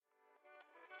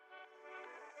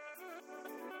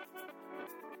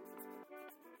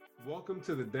Welcome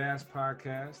to the Dash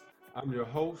Podcast. I'm your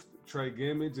host, Trey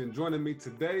Gamage, and joining me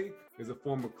today is a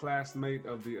former classmate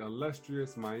of the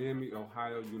illustrious Miami,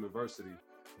 Ohio University,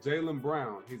 Jalen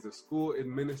Brown. He's a school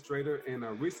administrator and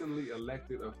a recently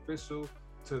elected official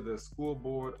to the school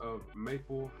board of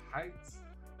Maple Heights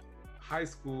High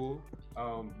School,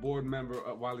 board member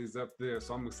while he's up there.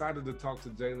 So I'm excited to talk to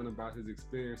Jalen about his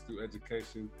experience through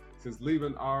education since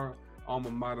leaving our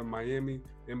alma mater, Miami.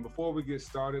 And before we get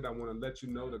started, I want to let you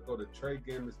know to go to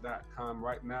TreyGamers.com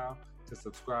right now to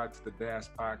subscribe to the Dash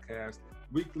Podcast.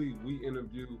 Weekly, we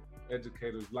interview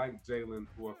educators like Jalen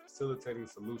who are facilitating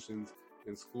solutions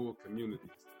in school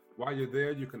communities. While you're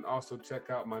there, you can also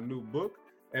check out my new book,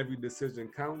 Every Decision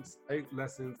Counts, 8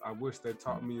 Lessons I Wish They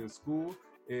Taught Me in School,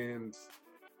 and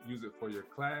use it for your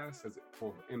class, as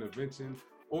for intervention,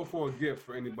 or for a gift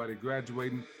for anybody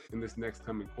graduating in this next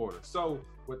coming quarter. So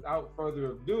without further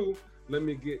ado, let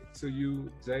me get to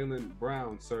you, Jalen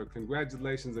Brown, sir.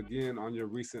 Congratulations again on your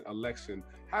recent election.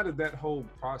 How did that whole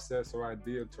process or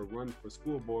idea to run for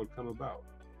school board come about?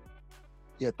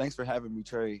 Yeah, thanks for having me,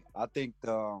 Trey. I think,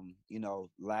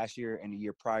 last year and the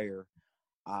year prior,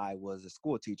 I was a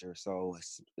school teacher. So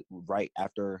right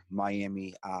after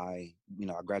Miami, I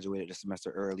graduated a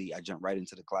semester early. I jumped right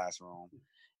into the classroom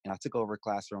and I took over a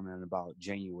classroom in about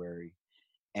January.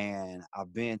 And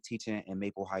I've been teaching in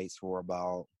Maple Heights for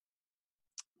about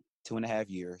 2.5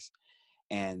 years.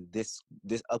 And this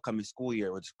upcoming school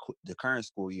year, which is the current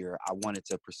school year, I wanted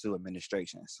to pursue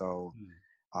administration. So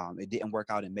it didn't work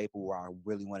out in Maple where I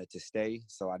really wanted to stay.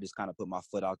 So I just kind of put my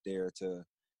foot out there to,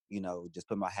 just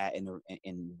put my hat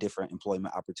in different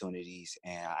employment opportunities.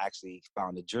 And I actually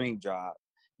found a dream job,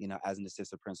 as an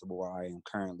assistant principal where I am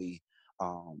currently,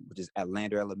 which is at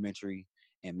Lander Elementary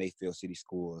and Mayfield City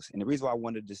Schools. And the reason why I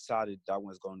wanted to decide that I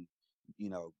was going,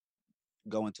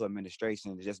 go into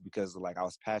administration is just because I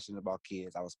was passionate about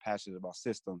kids. I was passionate about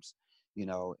systems,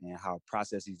 and how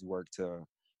processes work to,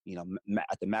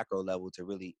 at the macro level to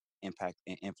really impact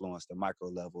and influence the micro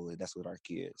level. And that's with our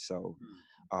kids. So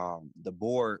the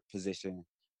board position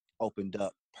opened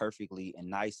up perfectly and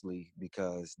nicely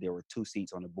because there were 2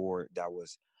 seats on the board that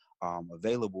was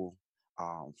available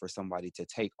for somebody to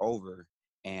take over.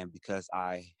 And because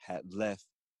I had left,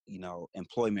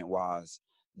 employment wise,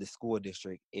 the school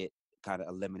district, it kind of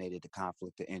eliminated the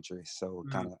conflict of interest. So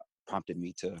it kind of prompted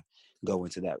me to go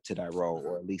into that role,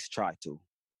 or at least try to.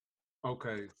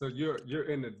 Okay, so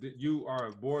you are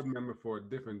a board member for a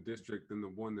different district than the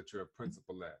one that you're a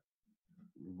principal at.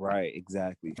 Right,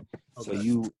 exactly. So Okay.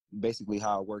 you basically,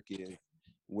 how it work is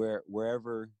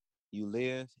wherever you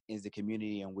live is the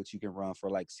community in which you can run for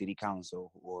city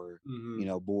council or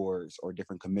boards or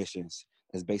different commissions.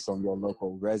 It's based on your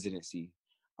local residency.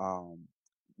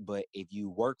 But if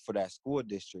you work for that school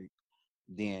district,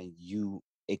 then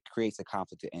it creates a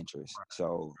conflict of interest.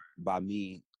 So by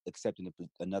me accepting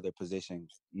another position,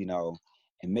 in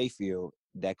Mayfield,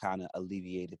 that kind of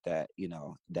alleviated that,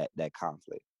 that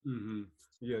conflict. Mm-hmm.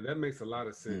 Yeah, that makes a lot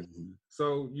of sense. Mm-hmm.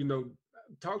 So,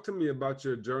 talk to me about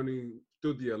your journey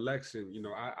through the election.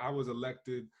 I was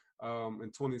elected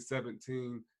in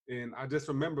 2017, and I just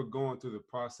remember going through the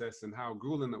process and how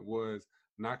grueling it was,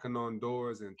 knocking on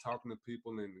doors and talking to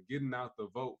people and getting out the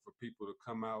vote for people to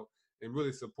come out and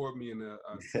really support me in a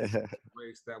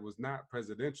race that was not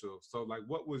presidential. So,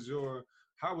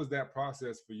 how was that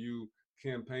process for you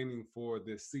campaigning for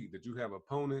this seat? Did you have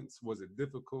opponents? Was it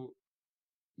difficult?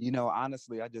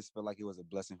 Honestly, I just feel like it was a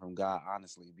blessing from God,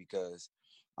 honestly, because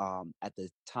at the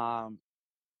time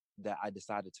that I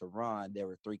decided to run, there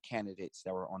were 3 candidates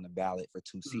that were on the ballot for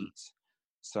 2 seats.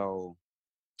 So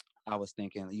I was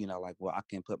thinking, well, I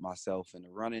can put myself in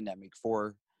the running. That make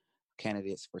 4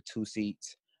 candidates for 2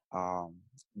 seats.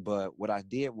 But what I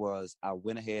did was I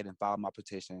went ahead and filed my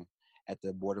petition at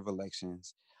the Board of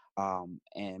Elections.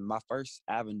 And my first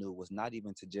avenue was not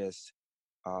even to just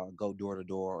go door to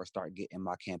door or start getting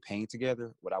my campaign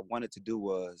together. What I wanted to do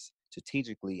was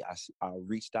strategically, I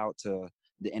reached out to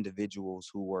the individuals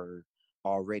who were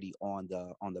already on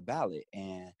the ballot,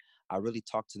 and I really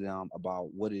talked to them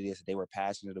about what it is that they were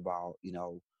passionate about.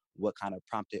 What kind of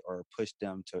prompted or pushed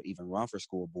them to even run for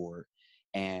school board,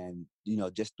 and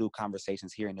just through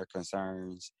conversations, hearing their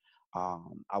concerns,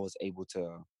 I was able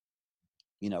to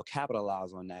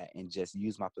capitalize on that and just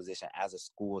use my position as a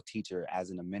school teacher, as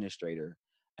an administrator,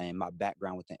 and my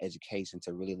background within education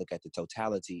to really look at the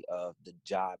totality of the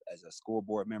job as a school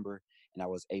board member. And I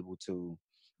was able to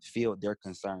field their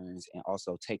concerns and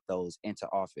also take those into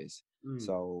office.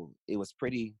 So it was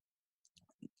pretty,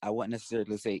 I wouldn't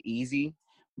necessarily say easy,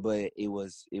 but it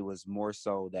was more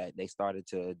so that they started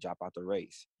to drop out the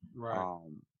race. Right.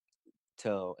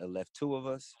 Till it left 2 of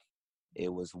us.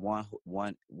 It was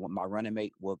my running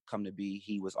mate will come to be.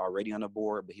 He was already on the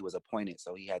board, but he was appointed,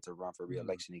 so he had to run for Mm,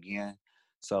 reelection again.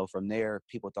 So from there,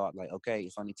 people thought like, okay,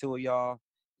 it's only two of y'all.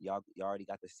 You already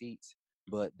got the seats.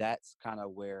 But that's kind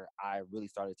of where I really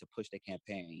started to push the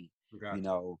campaign. You gotcha.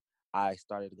 know, I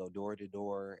started to go door to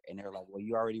door, and they're like, "Well,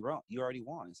 you already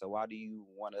won. So why do you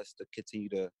want us to continue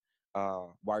to?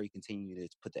 Why are you continue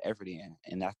to put the effort in?"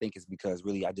 And I think it's because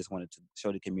really I just wanted to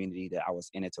show the community that I was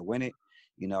in it to win it.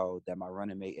 That my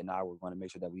running mate and I were going to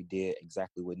make sure that we did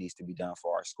exactly what needs to be done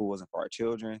for our schools and for our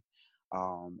children,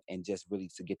 and just really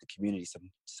to get the community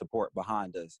some support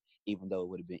behind us, even though it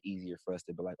would have been easier for us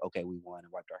to be like, okay, we won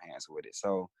and wiped our hands with it.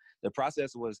 So the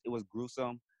process was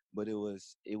gruesome, but it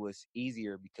was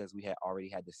easier because we had already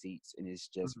had the seats, and it's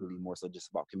just really Mhm. more so just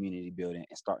about community building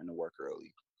and starting to work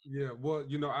early. Yeah, well,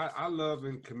 I love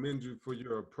and commend you for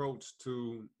your approach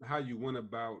to how you went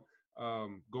about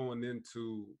going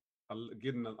into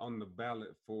getting on the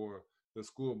ballot for the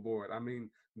school board. I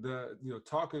mean,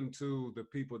 talking to the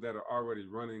people that are already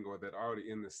running or that are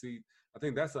already in the seat. I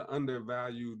think that's an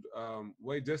undervalued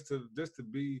way just to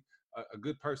be a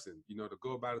good person. To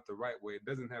go about it the right way. It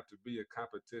doesn't have to be a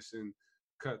competition,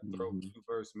 cutthroat, Hmm. you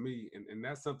versus me, and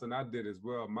that's something I did as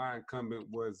well. My incumbent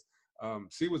was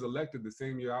she was elected the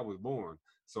same year I was born.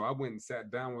 So I went and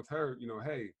sat down with her,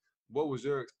 hey, what was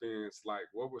your experience like?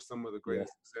 What were some of the Yeah.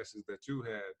 greatest successes that you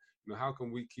had? How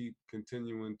can we keep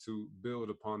continuing to build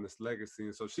upon this legacy?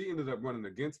 And so she ended up running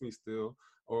against me still,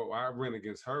 or I ran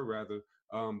against her rather.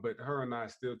 But her and I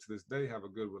still to this day have a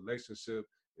good relationship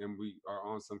and we are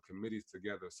on some committees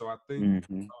together. So I think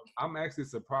Hmm. I'm actually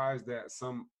surprised that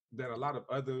a lot of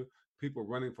other people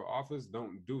running for office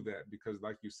don't do that because,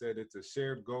 like you said, it's a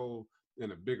shared goal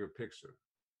in a bigger picture.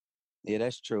 Yeah,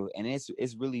 that's true. And it's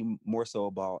really more so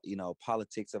about,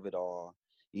 politics of it all,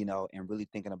 and really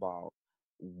thinking about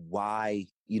why,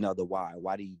 the why.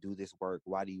 Why do you do this work?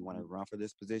 Why do you want to run for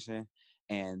this position?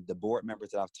 And the board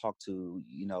members that I've talked to,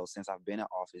 since I've been in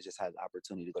office, just had the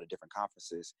opportunity to go to different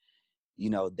conferences.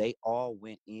 They all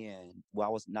went in. Well,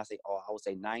 I was not say all, I would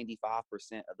say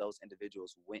 95% of those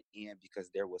individuals went in because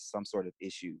there was some sort of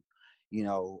issue,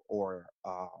 or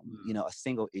Mm, a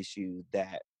single issue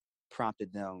that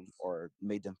prompted them or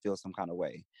made them feel some kind of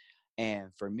way. And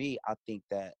for me, I think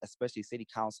that especially city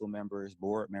council members,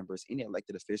 board members, any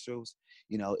elected officials,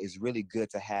 is really good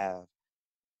to have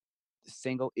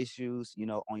single issues,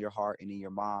 on your heart and in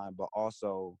your mind, but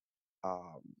also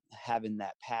having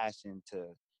that passion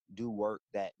to do work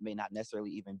that may not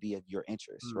necessarily even be of your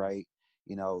interest, mm, right?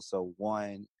 So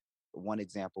one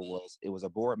example was it was a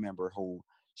board member who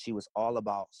she was all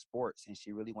about sports and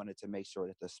she really wanted to make sure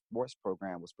that the sports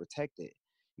program was protected.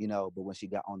 But when she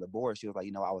got on the board, she was like,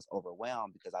 I was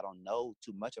overwhelmed because I don't know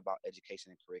too much about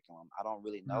education and curriculum. I don't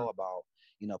really mm, know about,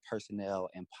 personnel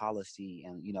and policy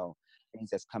and, things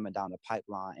that's coming down the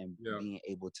pipeline and yeah. being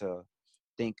able to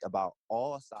think about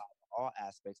all sides, all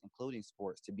aspects, including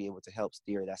sports, to be able to help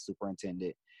steer that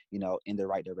superintendent, in the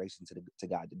right direction to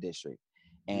guide the district.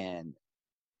 Yeah. And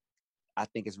I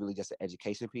think it's really just an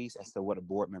education piece as to what a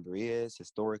board member is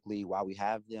historically, why we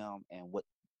have them, and what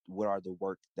are the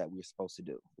work that we're supposed to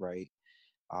do, right?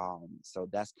 So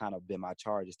that's kind of been my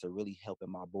charge is to really helping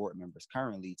my board members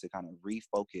currently to kind of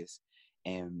refocus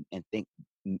and think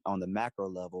on the macro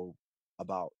level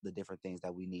about the different things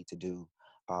that we need to do,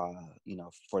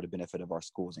 for the benefit of our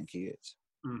schools and kids.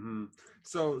 Hmm.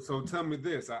 So tell me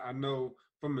this. I know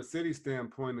from a city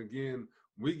standpoint, again,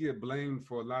 we get blamed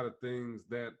for a lot of things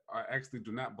that are actually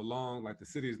do not belong, like the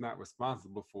city is not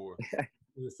responsible for.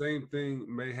 The same thing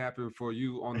may happen for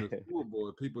you on the school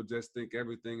board. People just think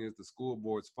everything is the school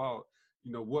board's fault.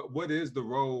 What is the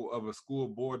role of a school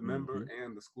board member Hmm.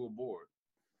 and the school board?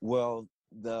 Well,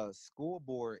 the school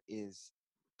board is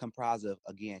comprised of,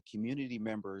 again, community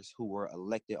members who were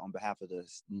elected on behalf of the,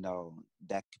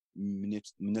 that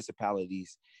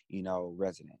municipalities,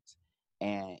 residents.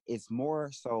 And it's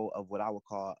more so of what I would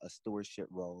call a stewardship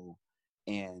role.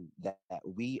 And that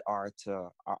we are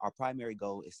our primary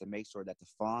goal is to make sure that the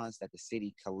funds that the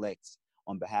city collects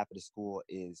on behalf of the school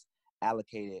is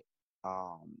allocated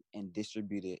and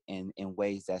distributed in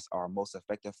ways that are most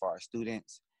effective for our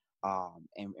students,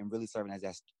 and really serving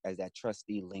as that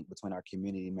trustee link between our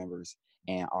community members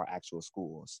and our actual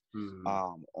schools. Hmm.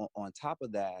 On top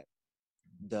of that,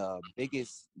 the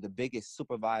biggest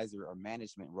supervisor or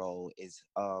management role is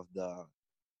of the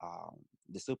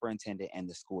superintendent and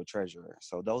the school treasurer.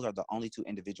 So those are the only two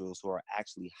individuals who are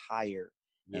actually hired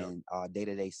Yeah. and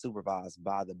day-to-day supervised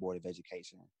by the Board of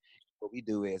Education. What we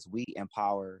do is we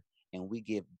empower and we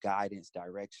give guidance,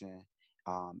 direction,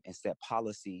 and set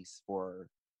policies for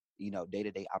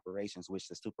day-to-day operations, which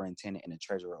the superintendent and the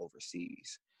treasurer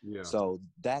oversees. Yeah. So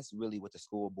that's really what the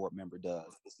school board member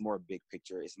does. It's more big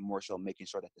picture. It's more so making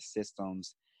sure that the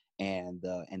systems and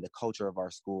the culture of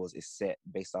our schools is set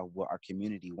based on what our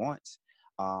community wants,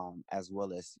 as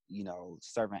well as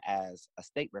serving as a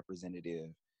state representative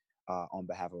on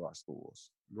behalf of our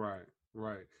schools. Right,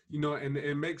 right. And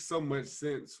it makes so much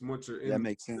sense once you're in That the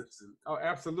makes sense. position. Oh,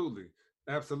 absolutely,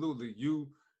 absolutely.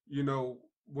 You know,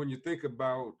 when you think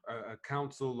about a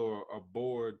council or a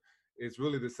board, it's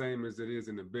really the same as it is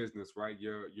in the business, right?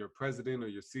 Your president or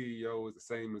your CEO is the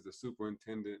same as the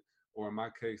superintendent, or in my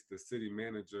case, the city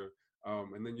manager.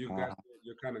 And then you've got Uh,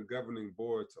 your kind of governing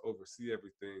board to oversee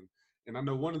everything. And I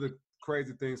know one of the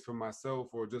crazy things for myself,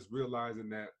 or just realizing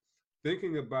that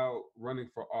thinking about running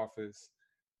for office,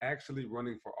 actually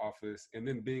running for office, and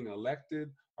then being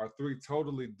elected are three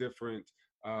totally different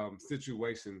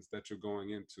situations that you're going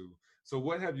into. So,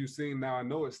 what have you seen now? I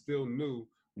know it's still new.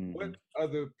 What mhm.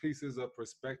 other pieces of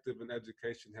perspective and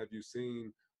education have you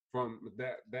seen from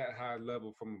that high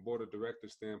level, from a board of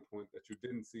directors standpoint, that you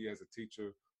didn't see as a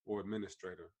teacher or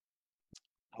administrator?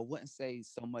 I wouldn't say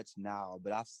so much now,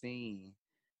 but I've seen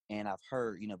and I've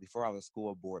heard, before I was a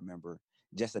school board member,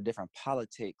 just the different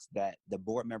politics that the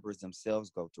board members themselves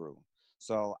go through.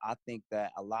 So I think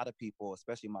that a lot of people,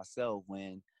 especially myself,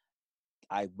 when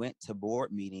I went to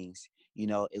board meetings,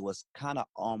 it was kind of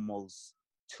almost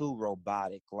too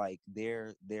robotic. Like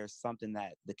there's something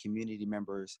that the community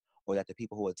members or that the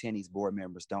people who attend these board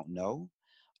members don't know.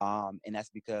 And that's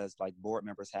because like board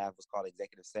members have what's called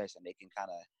executive session. They can kind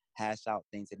of hash out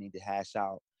things they need to hash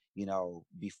out,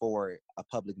 before a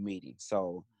public meeting.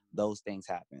 So those things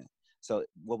happen. So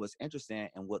what was interesting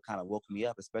and what kind of woke me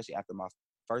up, especially after my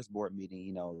first board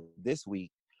meeting, this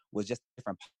week, was just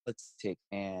different politics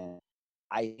and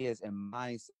ideas and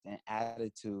mindsets and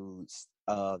attitudes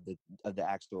of the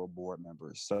actual board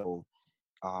members. So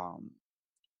um,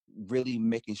 really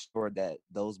making sure that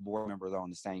those board members are on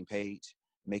the same page,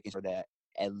 making sure that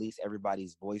at least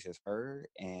everybody's voice is heard.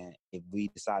 And if we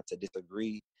decide to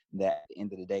disagree, that at the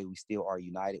end of the day, we still are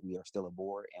united. We are still a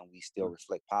board and we still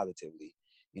reflect positively.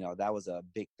 That was a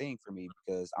big thing for me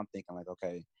because I'm thinking like,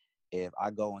 okay, if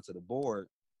I go into the board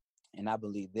and I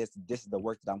believe this is the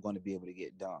work that I'm going to be able to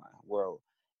get done. Well,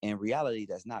 in reality,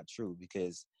 that's not true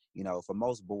because for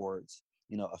most boards,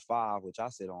 a five which I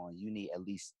sit on, you need at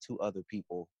least two other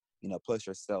people, plus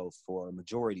yourself for a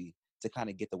majority to kind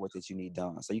of get the work that you need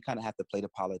done. So you kind of have to play the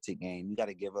politic game. You got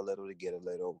to give a little to get a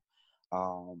little,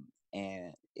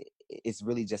 and it's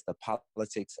really just the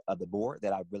politics of the board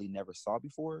that I really never saw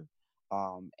before,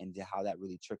 and how that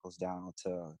really trickles down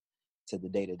to the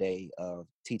day to day of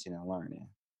teaching and learning.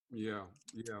 Yeah,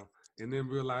 yeah. And then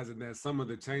realizing that some of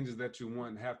the changes that you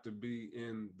want have to be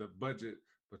in the budget,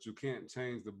 but you can't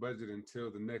change the budget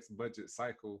until the next budget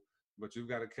cycle. But you've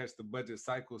got to catch the budget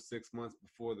cycle 6 months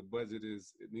before the budget it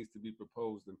needs to be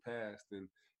proposed and passed. And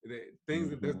things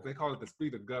that Hmm. they call it the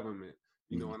speed of government,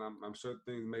 and I'm sure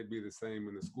things may be the same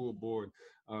in the school board.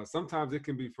 Sometimes it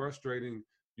can be frustrating,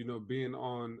 being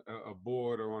on a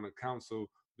board or on a council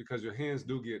because your hands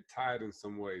do get tied in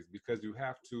some ways because you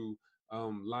have to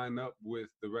line up with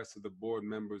the rest of the board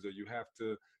members, or you have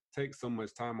to take so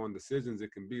much time on decisions,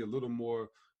 it can be a little more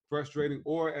frustrating.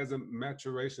 Or as a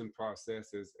maturation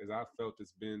process, as I felt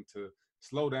it's been, to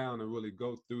slow down and really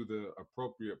go through the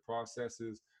appropriate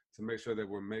processes to make sure that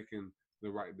we're making the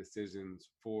right decisions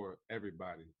for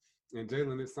everybody. And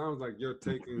Jalen, it sounds like you're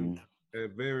taking Hmm. a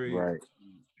very Right.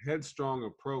 headstrong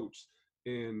approach,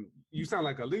 and you sound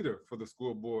like a leader for the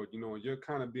school board, and you're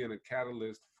kind of being a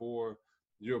catalyst for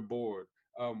your board.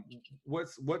 um,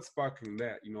 what's sparking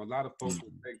that? A lot of folks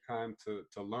will Mhm. take time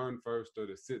to learn first, or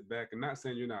to sit back, and not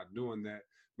saying you're not doing that,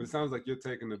 but it sounds like you're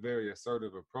taking a very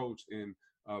assertive approach in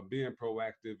being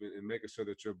proactive, and making sure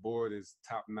that your board is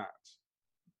top notch.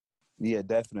 Yeah,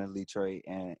 definitely, Trey.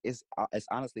 And it's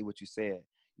honestly what you said.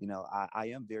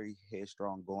 I am very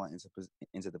headstrong going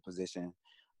into the position.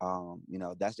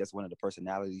 That's just one of the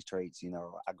personality traits.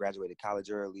 I graduated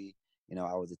college early.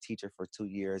 I was a teacher for 2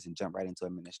 years and jumped right into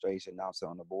administration. Now I'm still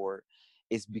on the board.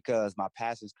 It's because my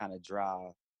passions kind of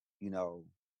drive, you know,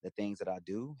 the things that I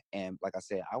do. And like I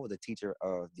said, I was a teacher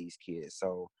of these kids.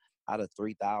 So out of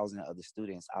 3,000 of the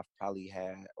students, I've probably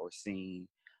had or seen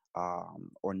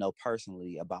or know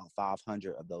personally about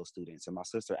 500 of those students. And my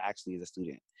sister actually is a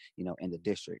student, in the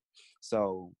district.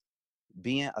 So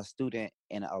being a student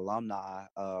and an alumni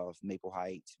of Maple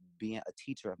Heights, being a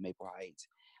teacher of Maple Heights,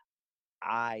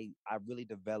 I really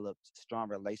developed strong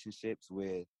relationships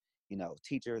with,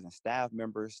 teachers and staff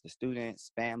members, the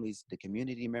students, families, the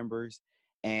community members,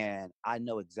 and I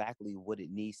know exactly what it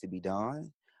needs to be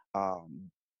done. Um,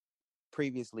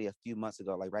 previously, a few months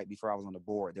ago, like right before I was on the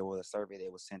board, there was a survey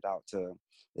that was sent out to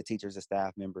the teachers and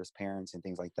staff members, parents, and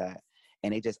things like that.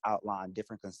 And they just outlined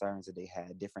different concerns that they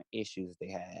had, different issues they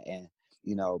had. And,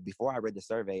 before I read the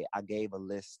survey, I gave a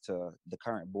list to the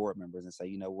current board members and say,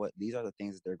 you know what, these are the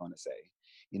things that they're going to say,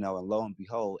 and lo and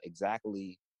behold,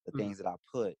 exactly the Mm, things that I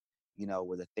put,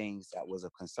 were the things that was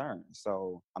of concern.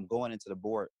 So I'm going into the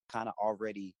board kind of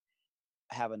already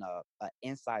having a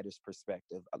insider's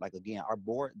perspective. Like again, our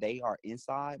board, they are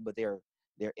inside, but they're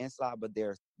inside, but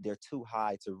they're too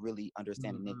high to really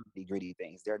understand the mhm. nitty gritty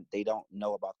things. They don't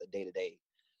know about the day to day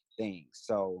things.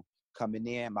 So coming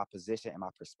in, my position and my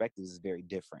perspective is very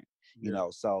different. Yeah.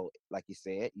 So like you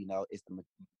said, it's the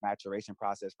maturation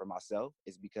process for myself.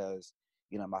 Is because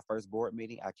my first board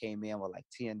meeting, I came in with like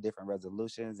 10 different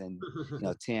resolutions and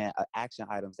 10 action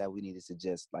items that we needed to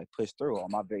just like push through on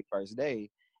my very first day.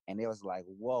 And it was like,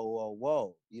 whoa, whoa,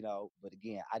 whoa, but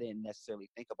again, I didn't necessarily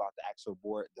think about the actual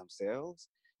board themselves,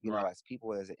 Right. as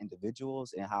people, as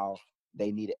individuals, and how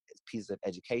they need a piece of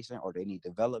education, or they need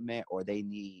development, or they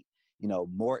need,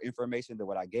 more information than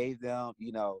what I gave them,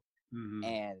 Hmm.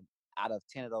 and out of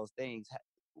 10 of those things,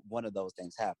 one of those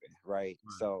things happened, right?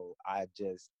 Right. So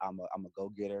I'm a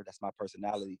go-getter. That's my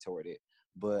personality toward it.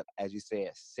 But as you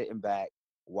said, sitting back,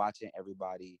 watching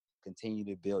everybody continue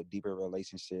to build deeper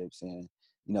relationships, and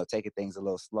taking things a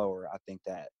little slower, I think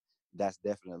that's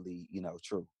definitely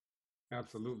true.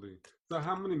 Absolutely. So,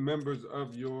 how many members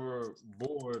of your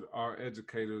board are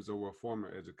educators or were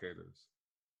former educators?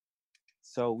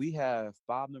 So we have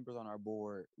 5 members on our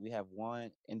board. We have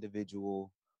one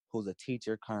individual who's a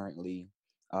teacher currently,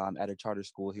 at a charter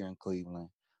school here in Cleveland.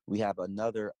 We have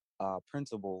another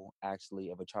principal, actually,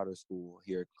 of a charter school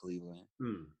here in Cleveland.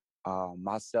 Hmm.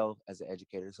 Myself as an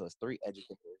educator, so it's 3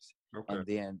 educators. Okay. And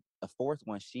then a fourth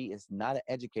one, she is not an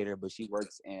educator, but she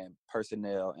works in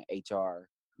personnel and HR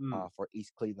Hmm. for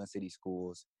East Cleveland City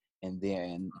Schools. And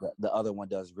then the other one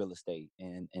does real estate,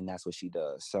 and that's what she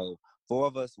does. So 4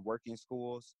 of us work in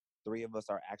schools, 3 of us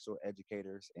are actual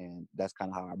educators, and that's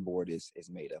kind of how our board is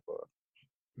made up of.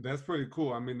 That's pretty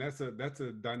cool. I mean, that's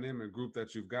a dynamic group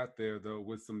that you've got there, though,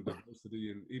 with some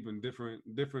diversity and even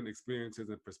different experiences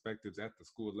and perspectives at the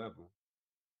school level.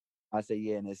 I say,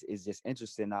 yeah, and it's just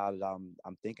interesting now that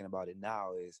I'm thinking about it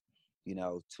now. Is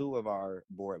 2 of our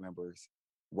board members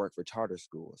work for charter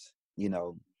schools,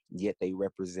 yet they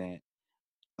represent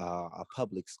a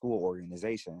public school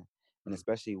organization. And Mm.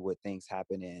 especially with things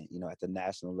happening, at the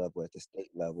national level, at the state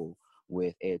level,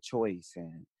 with Ed Choice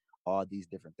and all these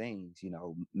different things,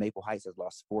 Maple Heights has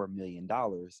lost $4 million,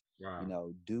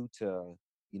 Wow. due to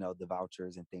the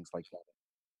vouchers and things like that.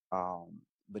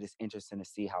 But it's interesting to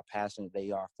see how passionate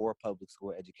they are for public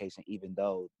school education, even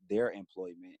though their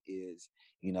employment is,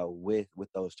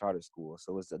 with those charter schools.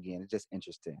 So it's just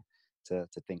interesting to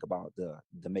think about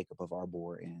the makeup of our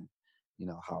board, and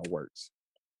how it works.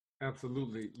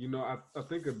 Absolutely. I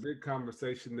think a big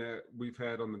conversation that we've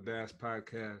had on the Dash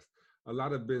podcast, a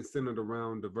lot have been centered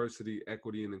around diversity,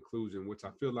 equity, and inclusion, which I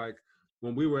feel like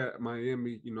when we were at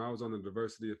Miami, I was on the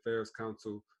Diversity Affairs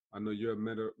Council. I know you're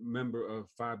a member of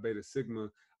Phi Beta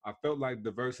Sigma. I felt like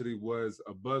diversity was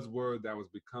a buzzword that was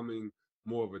becoming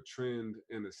more of a trend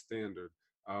and a standard.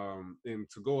 And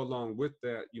to go along with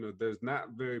that, there's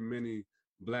not very many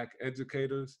Black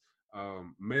educators,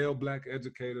 male Black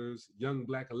educators, young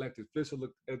Black elected official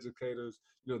educators.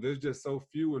 There's just so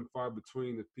few and far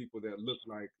between the people that look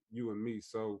like you and me.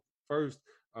 So first,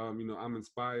 I'm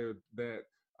inspired that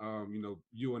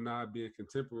you and I being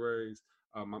contemporaries.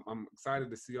 I'm excited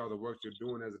to see all the work you're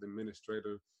doing as an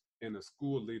administrator and a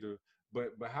school leader.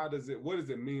 But what does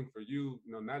it mean for you?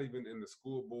 Not even in the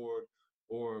school board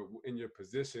or in your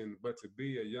position, but to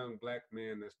be a young Black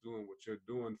man that's doing what you're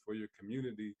doing for your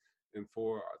community and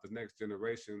for the next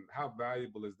generation. How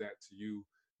valuable is that to you,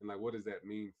 and like what does that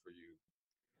mean for you?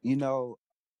 You know,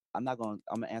 I'm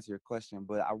gonna answer your question,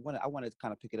 but I want to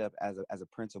kind of pick it up as a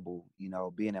principal,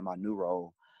 being in my new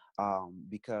role,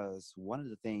 because one of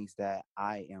the things that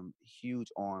I am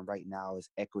huge on right now is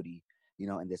equity,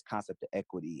 and this concept of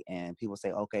equity. And people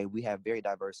say, okay, we have very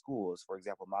diverse schools. For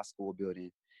example, my school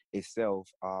building itself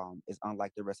is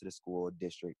unlike the rest of the school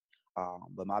district.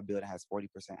 But my building has 40%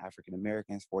 African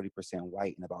Americans, 40%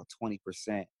 white, and about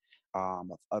 20% of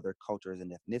other cultures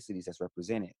and ethnicities that's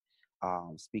represented,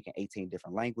 speaking 18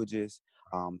 different languages,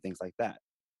 things like that.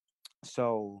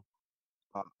 So,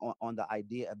 on the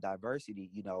idea of diversity,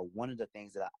 one of the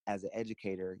things that as an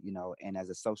educator, and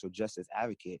as a social justice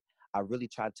advocate, I really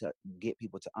try to get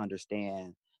people to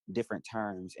understand different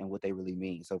terms and what they really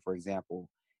mean. So, for example,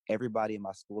 everybody in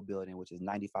my school building, which is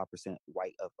 95%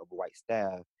 white of white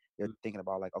staff, they're thinking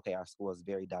about like, okay, our school is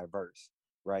very diverse.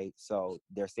 right? So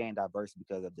they're saying diverse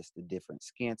because of just the different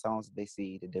skin tones that they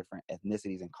see, the different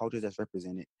ethnicities and cultures that's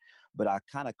represented. But I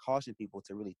kind of caution people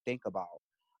to really think about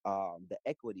the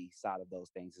equity side of those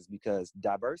things, is because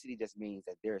diversity just means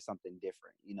that there is something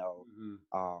different.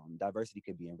 Mm-hmm. Diversity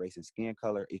could be in race and skin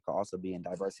color. It could also be in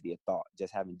diversity of thought,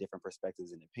 just having different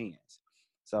perspectives and opinions.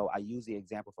 So I use the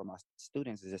example for my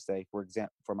students is to say, for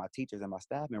example, for my teachers and my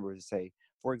staff members to say,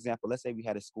 for example, let's say we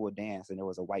had a school dance and there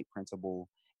was a white principal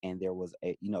and there was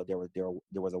a,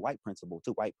 there was a white principal,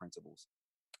 two white principals,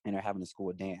 and they're having a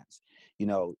school dance.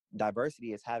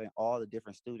 Diversity is having all the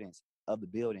different students of the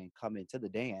building come into the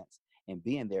dance and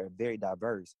being there, very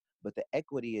diverse. But the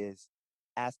equity is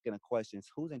asking the questions: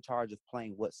 who's in charge of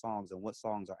playing what songs and what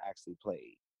songs are actually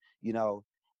played? You know,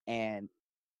 and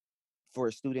for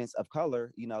students of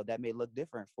color, that may look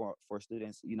different for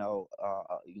students, who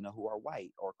are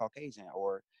white or Caucasian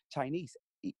or Chinese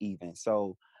even.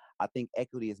 So I think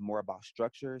equity is more about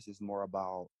structures, is more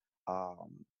about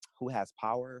um, who has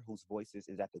power, whose voices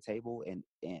is at the table,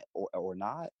 or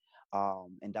not.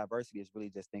 And diversity is really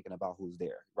just thinking about who's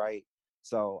there, right?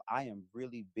 So I am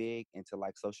really big into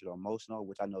like social emotional,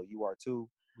 which I know you are too,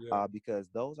 Yeah. because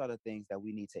those are the things that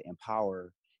we need to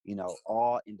empower,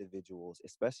 all individuals,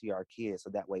 especially our kids, so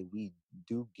that way we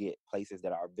do get places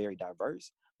that are very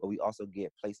diverse, but we also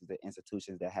get places and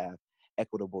institutions that have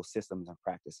equitable systems and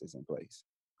practices in place.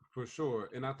 For sure.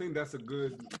 And I think that's a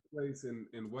good place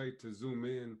and way to zoom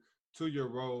in to your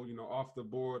role, off the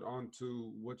board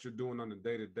onto what you're doing on a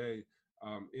day to day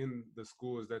in the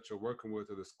schools that you're working with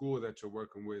or the school that you're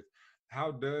working with.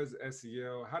 How does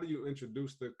SEL, how do you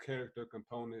introduce the character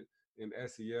component in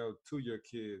SEL to your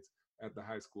kids at the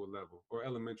high school level or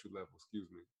elementary level, excuse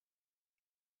me?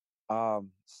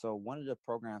 So one of the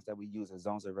programs that we use is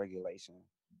zones of regulation.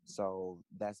 So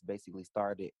that's basically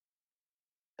started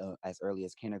as early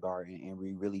as kindergarten, and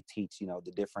we really teach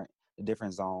the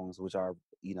different zones, which are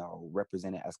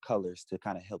represented as colors, to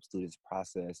kind of help students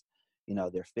process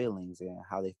their feelings and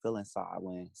how they feel inside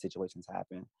when situations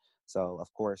happen. So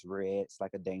of course, red's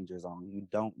like a danger zone. You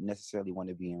don't necessarily want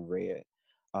to be in red.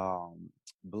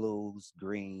 Blues,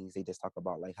 greens, they just talk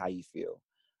about like how you feel.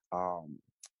 um,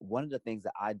 One of the things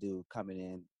that I do coming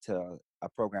into a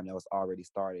program that was already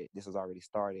started, this was already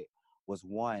started, was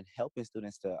one, helping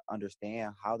students to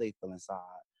understand how they feel inside,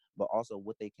 but also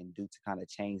what they can do to kind of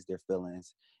change their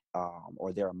feelings,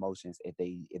 or their emotions if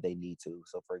they need to.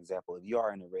 So, for example, if you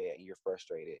are in the red and you're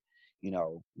frustrated,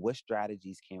 what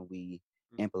strategies can we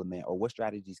implement, or what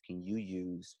strategies can you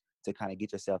use to kind of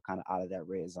get yourself kind of out of that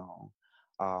red zone?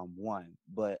 One,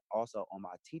 but also on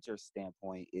my teacher's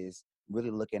standpoint is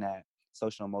really looking at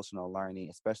social emotional learning,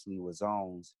 especially with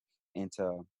zones,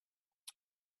 into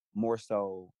more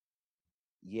so,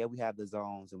 yeah, we have the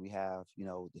zones and we have,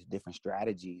 the different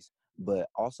strategies, but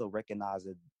also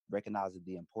recognizing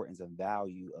the importance and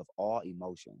value of all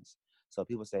emotions. So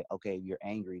people say, okay, if you're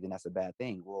angry, then that's a bad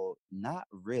thing. Well, not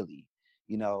really,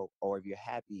 or if you're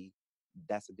happy,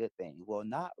 that's a good thing. Well,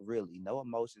 not really. No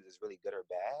emotions is really good or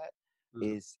bad.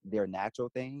 Mm-hmm. Is they're natural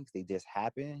things. They just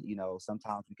happen.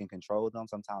 Sometimes we can control them,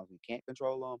 sometimes we can't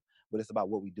control them, but it's about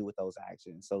what we do with those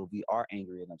actions. So if we are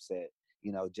angry and upset,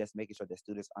 just making sure that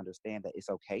students understand that it's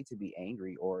okay to be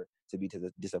angry or to be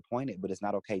disappointed, but it's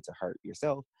not okay to hurt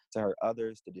yourself, to hurt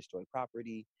others, to destroy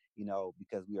property,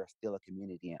 because we are still a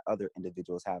community and other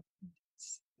individuals have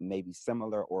maybe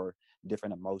similar or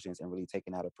different emotions, and really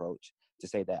taking that approach to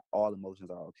say that all emotions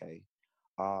are okay.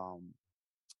 Um,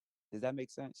 does that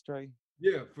make sense, Trey?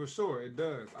 Yeah, for sure. It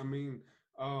does. I mean,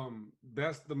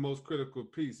 that's the most critical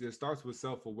piece. It starts with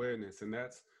self awareness, and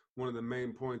that's one of the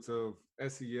main points of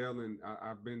SEL. And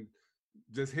I've been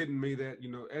just hitting me that,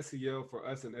 SEL for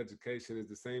us in education is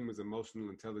the same as emotional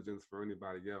intelligence for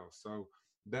anybody else. So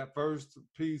that first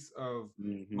piece of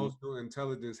Mm-hmm. emotional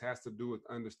intelligence has to do with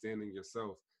understanding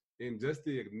yourself, and just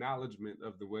the acknowledgement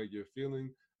of the way you're feeling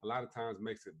a lot of times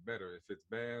makes it better if it's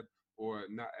bad, or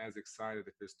not as excited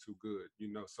if it's too good.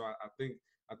 So I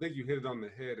think you hit it on the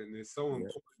head, and it's so Yeah.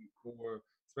 important for,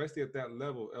 especially at that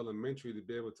level, elementary, to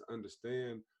be able to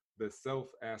understand the self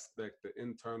aspect, the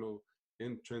internal,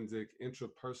 intrinsic,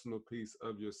 intrapersonal piece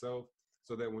of yourself,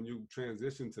 so that when you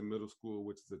transition to middle school,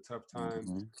 which is a tough time,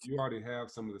 Mm-hmm. you already have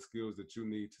some of the skills that you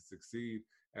need to succeed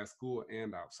at school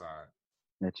and outside.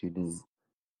 That you do.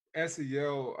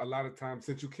 SEL, a lot of times,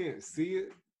 since you can't see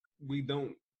it, we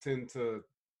don't tend to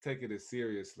take it as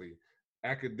seriously.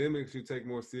 Academics, you take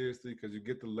more seriously because you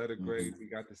get the letter Mm-hmm. grades, you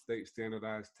got the state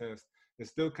standardized test. It's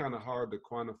still kind of hard to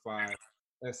quantify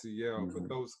SEL, but Mm-hmm.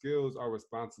 those skills are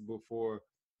responsible for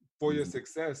your Mm-hmm.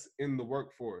 success in the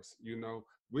workforce.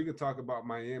 We can talk about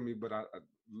Miami, but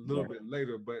little bit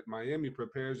later, but Miami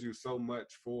prepares you so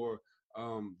much for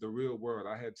the real world.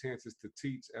 I had chances to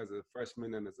teach as a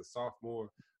freshman and as a sophomore,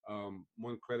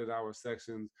 one credit hour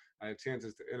sections. I had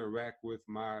chances to interact with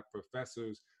my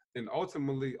professors, and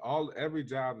ultimately, every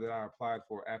job that I applied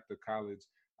for after college,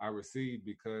 I received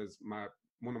because my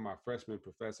one of my freshman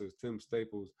professors, Tim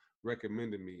Staples,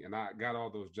 recommended me, and I got all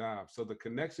those jobs. So the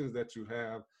connections that you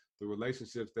have, the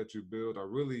relationships that you build, are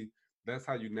really that's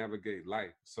how you navigate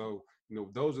life. So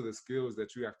those are the skills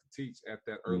that you have to teach at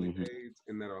that early Mm-hmm. age,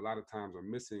 and that a lot of times are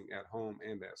missing at home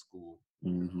and at school.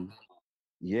 Mm-hmm.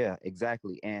 Yeah,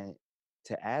 exactly. And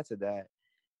to add to that,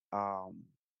 um,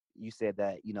 you said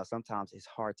that sometimes it's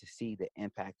hard to see the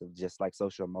impact of just like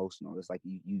social emotional. It's like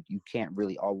you can't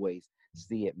really always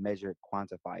see it, measure it,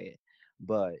 quantify it.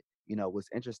 But what's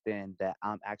interesting that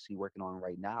I'm actually working on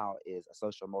right now is a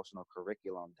social emotional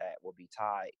curriculum that will be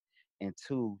tied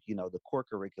into the core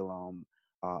curriculum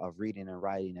of reading and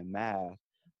writing and math,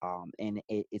 and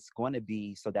it's going to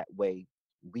be so that way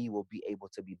we will be able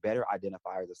to be better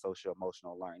identifiers of social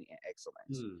emotional learning and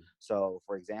excellence. Hmm. So,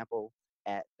 for example,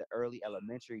 at the early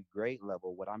elementary grade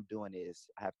level, what I'm doing is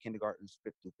I have kindergartens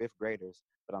through fifth graders,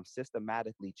 but I'm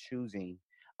systematically choosing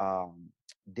um,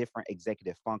 different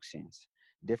executive functions.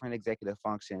 Different executive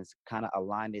functions kind of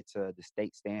align it to the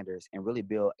state standards and really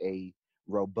build a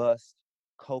robust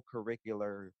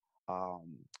co-curricular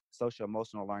um, social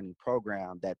emotional learning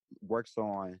program that works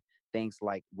on things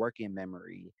like working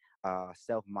memory,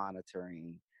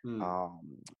 self-monitoring, Hmm.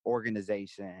 um,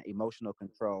 organization, emotional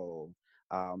control,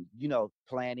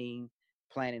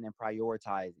 planning and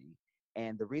prioritizing.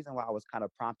 And the reason why I was kind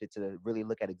of prompted to really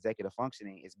look at executive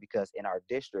functioning is because in our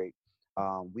district,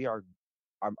 we are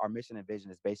our mission and vision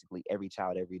is basically every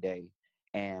child every day.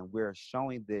 And we're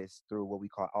showing this through what we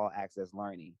call all access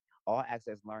learning. All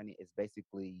access learning is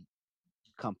basically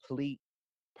complete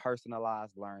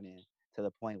personalized learning to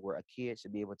the point where a kid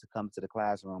should be able to come to the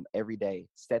classroom every day,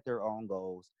 set their own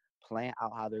goals, plan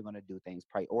out how they're going to do things,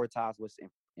 prioritize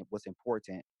what's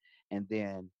important, and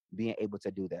then being able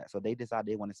to do that. So they decide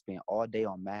they want to spend all day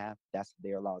on math.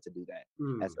 They're allowed to do that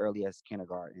as Hmm. early as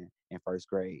kindergarten and first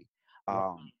grade.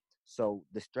 Wow. Um, so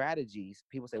the strategies,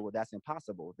 people say, well, that's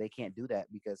impossible. They can't do that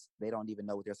because they don't even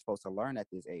know what they're supposed to learn at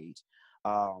this age.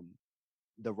 Um,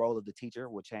 the role of the teacher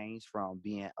will change from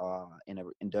being in an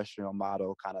industrial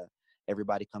model, kind of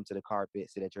everybody come to the carpet,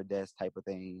 sit at your desk type of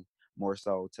thing, more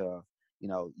so to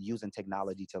using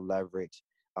technology to leverage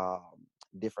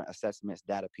different assessments,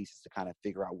 data pieces to kind of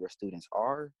figure out where students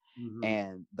are. Hmm.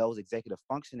 And those executive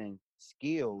functioning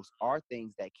skills are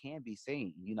things that can be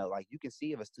seen. Like you can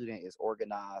see if a student is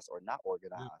organized or not Yeah.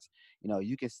 organized.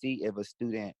 You can see if a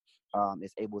student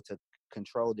is able to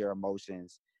control their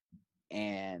emotions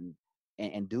and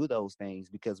and do those things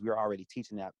because we're already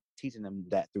teaching them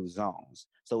that through zones.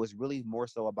 So it's really more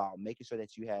so about making sure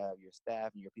that you have your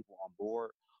staff and your people on board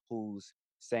who's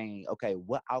saying, okay,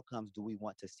 what outcomes do we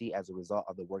want to see as a result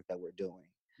of the work that we're doing?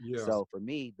 Yeah. So for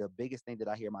me, the biggest thing that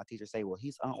I hear my teachers say, well,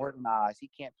 he's unorganized, he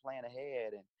can't plan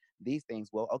ahead and these things.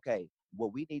 Well, okay,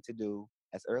 what we need to do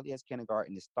as early as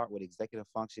kindergarten is start with executive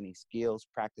functioning skills,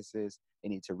 practices. They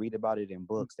need to read about it in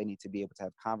books. They need to be able to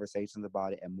have conversations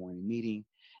about it at morning meeting.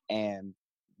 And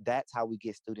that's how we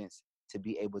get students to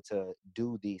be able to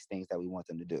do these things that we want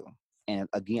them to do. And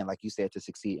again, like you said, to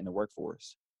succeed in the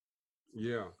workforce.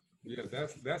 Yeah, yeah,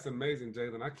 that's amazing,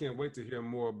 Jalen. I can't wait to hear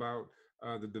more about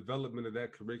the development of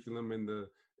that curriculum and the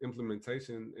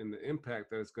implementation and the impact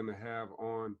that it's going to have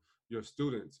on your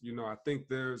students. I think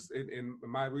there's in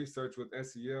my research with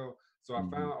SEL. So I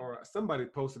Mm-hmm. found, or somebody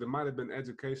posted, it might have been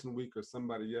Education Week or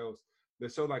somebody else,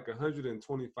 that showed like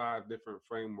 125 different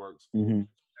frameworks for Mm-hmm.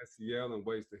 SEL and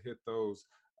ways to hit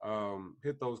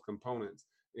those components.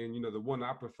 And the one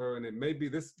I prefer, and it may be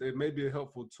a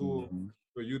helpful tool Mm-hmm.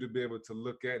 for you to be able to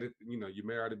look at it. You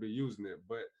may already be using it,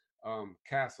 but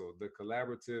CASEL, the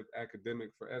Collaborative Academic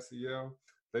for SEL,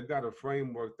 they've got a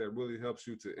framework that really helps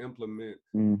you to implement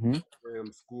Mm-hmm.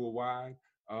 them school wide.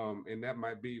 And that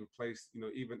might be replaced,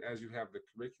 even as you have the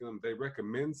curriculum. They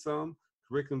recommend some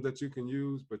curriculum that you can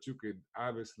use, but you could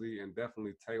obviously and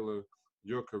definitely tailor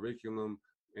your curriculum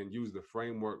and use the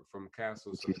framework from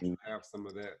CASEL so that you have some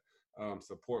of that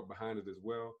support behind it as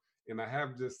well. And I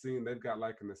have just seen they've got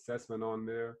like an assessment on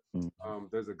there. Mm-hmm.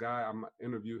 There's a guy, I'm going to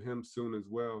interview him soon as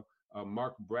well,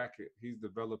 Mark Brackett. He's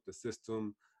developed a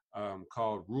system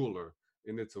called Ruler,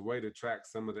 and it's a way to track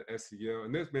some of the SEL.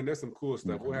 And there's some cool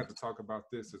stuff. We'll Mm-hmm. have to talk about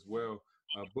this as well.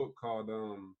 A book called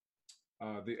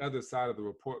The Other Side of the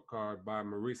Report Card by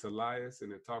Maurice Elias,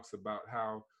 and it talks about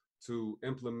how to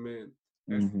implement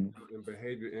Mm-hmm. SEL and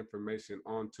behavior information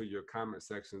onto your comment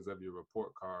sections of your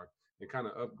report card. and kind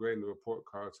of upgrading the report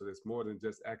card so it's more than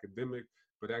just academic,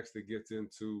 but actually gets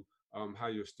into how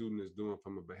your student is doing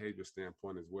from a behavior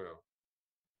standpoint as well.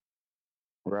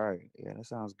 Right. Yeah, that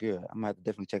sounds good. I'm gonna have to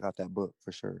definitely check out that book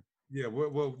for sure. Yeah,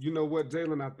 well, you know what,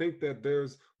 Jalen, I think that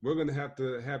we're gonna have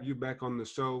to have you back on the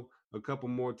show a couple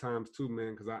more times too,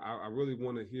 man, because I really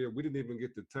want to hear. We didn't even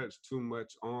get to touch too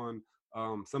much on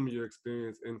some of your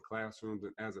experience in classrooms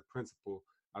and as a principal.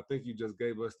 I think you just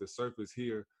gave us the surface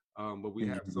here, but we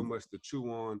have so Hmm. much to chew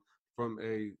on from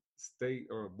a state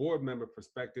or a board member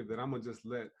perspective that I'm gonna just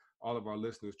let all of our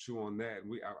listeners chew on that.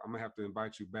 I'm gonna have to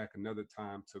invite you back another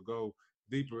time to go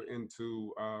deeper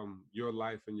into your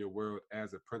life and your world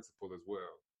as a principal as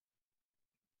well.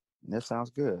 That sounds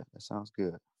good. That sounds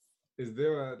good. Is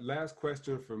there a last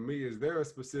question for me? Is there a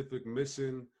specific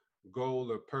mission,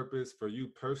 goal, or purpose for you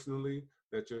personally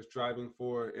that you're striving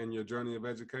for in your journey of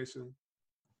education?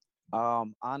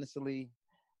 Honestly,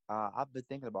 I've been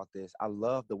thinking about this. I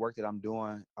love the work that I'm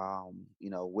doing,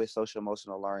 with social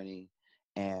emotional learning,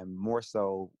 and more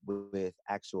so with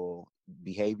actual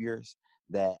behaviors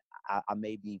that I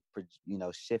may be,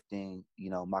 shifting,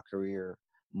 my career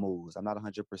moves. I'm not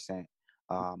 100%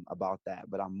 about that,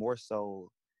 but I'm more so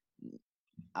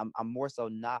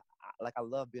not like I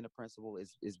love being a principal.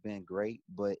 It's been great,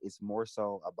 but it's more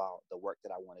so about the work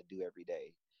that I want to do every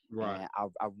day, Right. and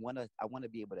I want to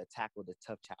be able to tackle the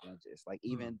tough challenges. Like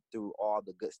Mm, even through all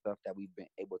the good stuff that we've been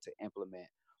able to implement,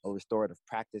 or restorative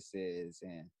practices,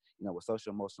 and with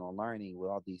social emotional learning, with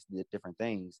all these different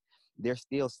things, there's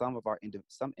still some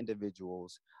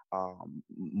individuals,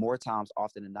 more times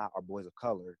often than not, are boys of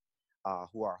color,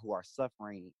 who are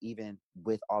suffering even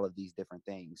with all of these different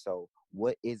things. So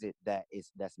what is it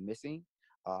that's missing?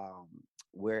 Um,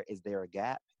 where is there a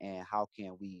gap, and how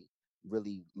can we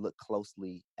really look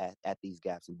closely at these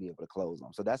gaps and be able to close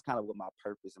them? So that's kind of what my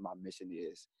purpose and my mission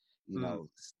is, mm.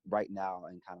 right now,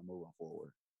 and kind of moving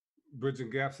forward. Bridging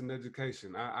gaps in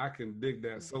education. I can dig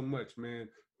that so much, man.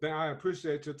 I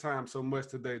appreciate your time so much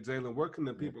today, Jalen. Where can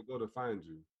the Yeah. people go to find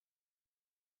you?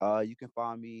 You can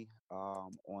find me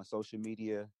on social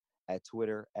media at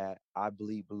Twitter at I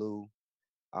Bleed Blue,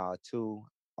 too,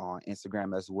 on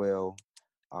Instagram as well.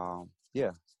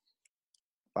 Yeah,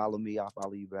 follow me, I'll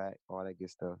follow you back, all that good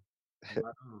stuff. Right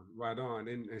on, right on.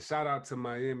 And shout out to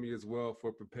Miami as well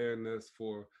for preparing us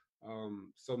for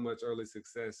so much early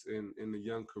success in the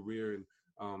young career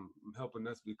and helping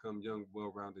us become young,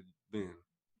 well-rounded men.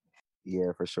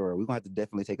 Yeah, for sure. We're gonna have to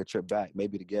definitely take a trip back,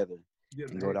 maybe together, Yeah,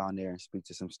 and go hey, down there and speak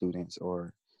to some students,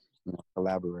 or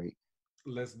collaborate.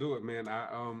 let's do it, man.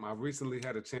 I recently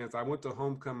had a chance. I went to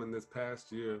homecoming this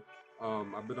past year.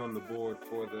 I've been on the board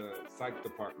for the psych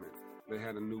department. They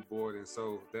had a new board, and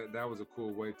so that was a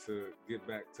cool way to get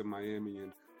back to Miami.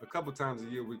 And a couple times a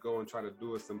year, we go and try to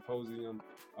do a symposium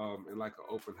and like an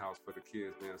open house for the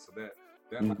kids, man. So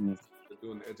that might Hmm. be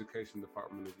doing the education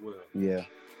department as well. Yeah.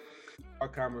 Our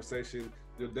conversation.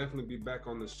 You'll definitely be back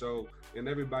on the show. And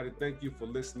everybody, thank you for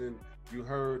listening. You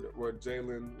heard where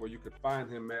you could find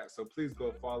him at. So please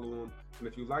go follow him. And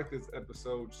if you like this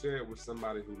episode, share it with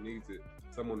somebody who needs it.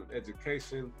 Someone in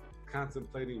education,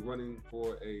 contemplating running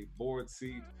for a board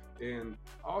seat. And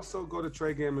also go to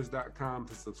TreyGamers.com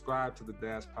to subscribe to the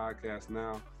Dash Podcast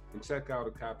now and check out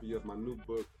a copy of my new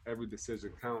book, Every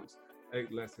Decision Counts,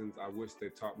 8 Lessons I Wish They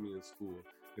Taught Me in School.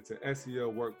 It's an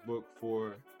SEL workbook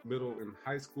for middle and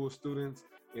high school students,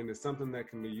 and it's something that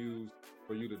can be used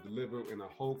for you to deliver in a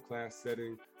whole class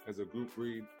setting as a group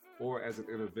read or as an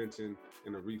intervention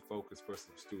in a refocus for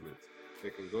some students. They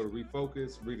can go to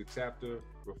refocus, read a chapter,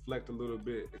 reflect a little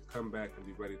bit, and come back and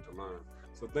be ready to learn.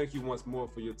 So thank you once more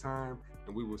for your time,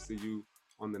 and we will see you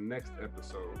on the next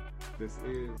episode. This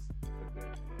is The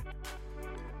Day.